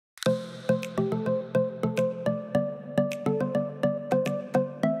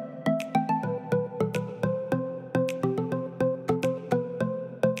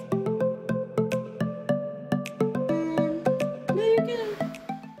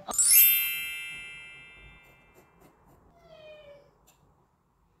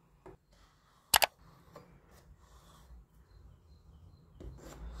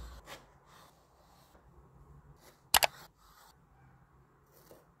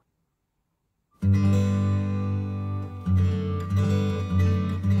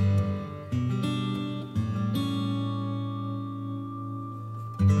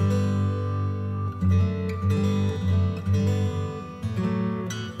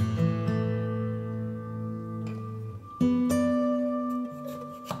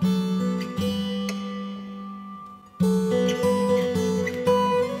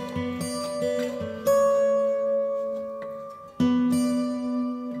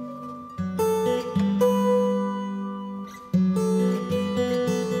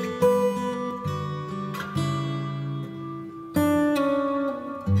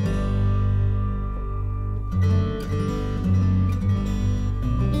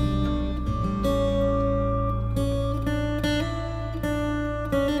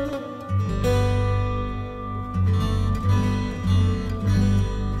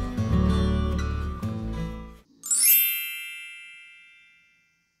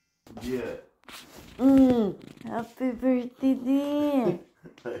Yeah. Happy birthday, dear.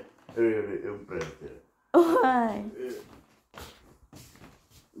 Really impressed. Why?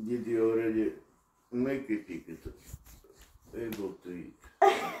 Did you already make a ticket able to eat?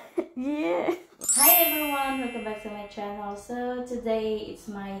 Yeah. Hi everyone, welcome back to my channel. So today it's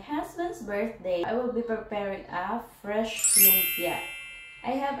my husband's birthday. I will be preparing a fresh lumpia.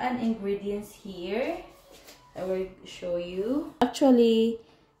 I have an ingredients here. I will show you. Actually,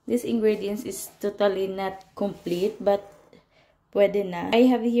 this ingredients is totally not complete, but pwede na. I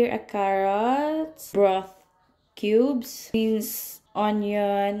have here a carrot, broth cubes, minced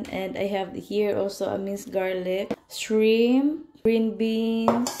onion, and I have here also a minced garlic, shrimp, green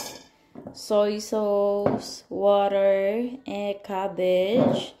beans, soy sauce, water, and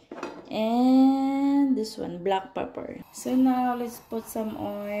cabbage, and this one, black pepper. So now let's put some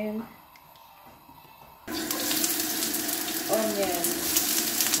oil, onion,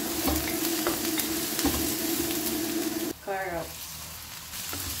 carrots,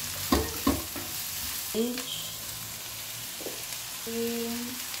 cream,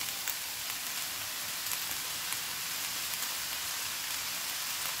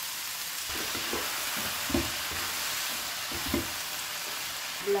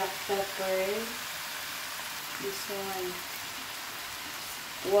 black pepper, this one,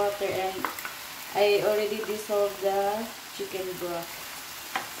 water, and I already dissolved the chicken broth.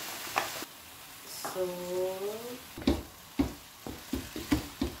 So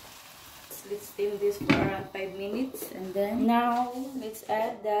let's steam this for around 5 minutes, and then now let's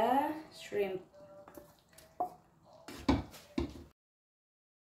add the shrimp.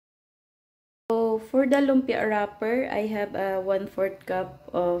 So for the lumpia wrapper, I have a 1/4 cup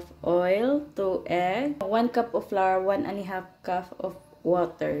of oil, 2 eggs, 1 cup of flour, 1½ cup of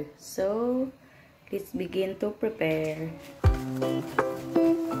water. So let's begin to prepare.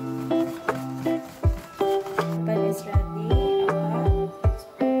 Pan is ready.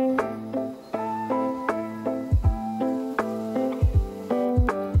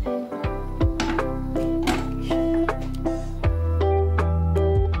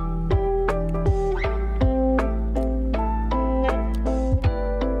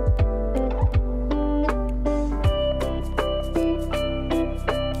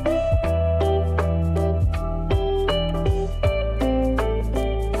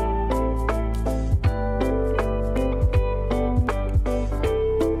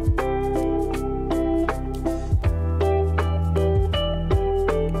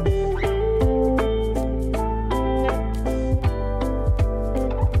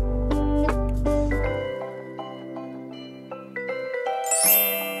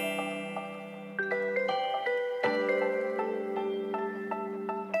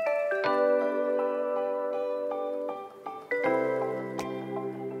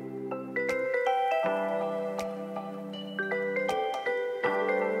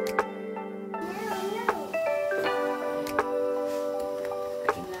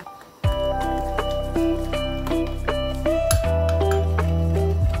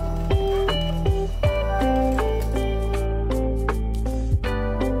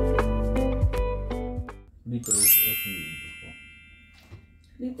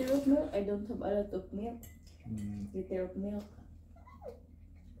 Liter of milk? I don't have a lot of milk. Liter of milk.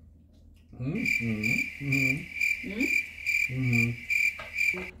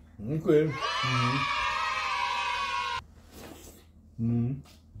 Okay.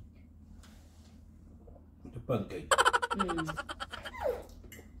 The pancake.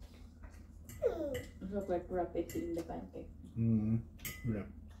 It's look like wrap it in the pancake. Yeah.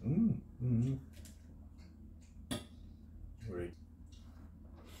 Great.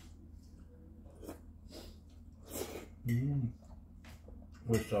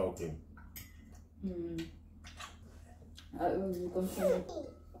 We're talking. I will confirm.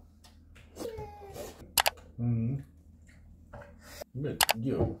 Good.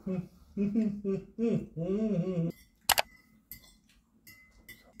 You.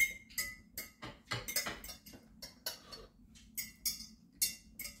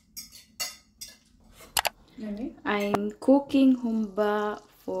 I'm cooking humba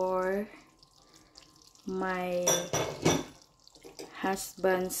for my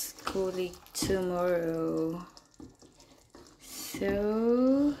husband's colleague tomorrow.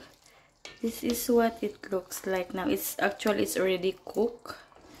 So this is what it looks like now. It's already cooked.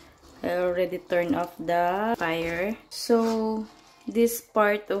 I already turned off the fire. So this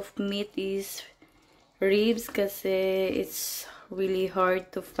part of meat is ribs kasi it's really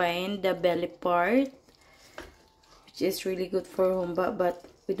hard to find the belly part, which is really good for humba, but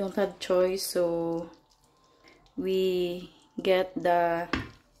we don't have choice, so we get the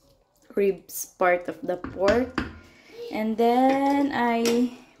ribs part of the pork. And then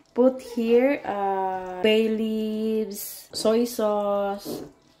I put here bay leaves, soy sauce,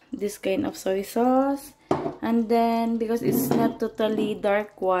 this kind of soy sauce. And then because it's not totally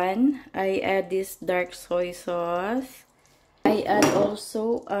dark one, I add this dark soy sauce. I add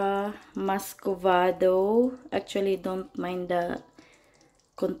also muscovado. Actually, don't mind the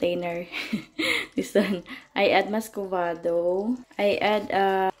container. This one. I add muscovado. I add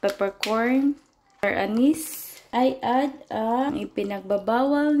peppercorn or anise. I add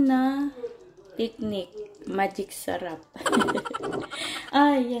ipinagbabawal na technique, magic sarap.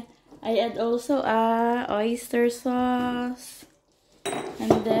 Yeah. I add also oyster sauce.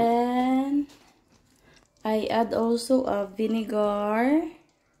 And then I add also vinegar.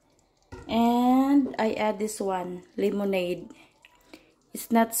 And I add this one, lemonade.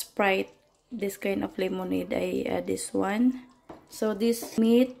 It's not Sprite, this kind of lemonade. I add this one. So this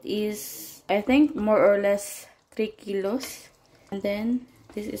meat is, I think, more or less 3 kilos. And then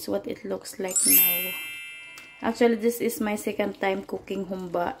this is what it looks like now. Actually, this is my second time cooking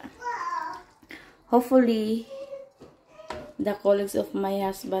humba. Hopefully, the colleagues of my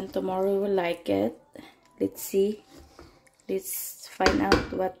husband tomorrow will like it. Let's see. Let's find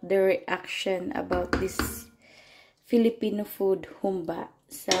out what their reaction about this Filipino food humba.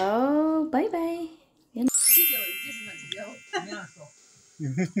 So, bye-bye.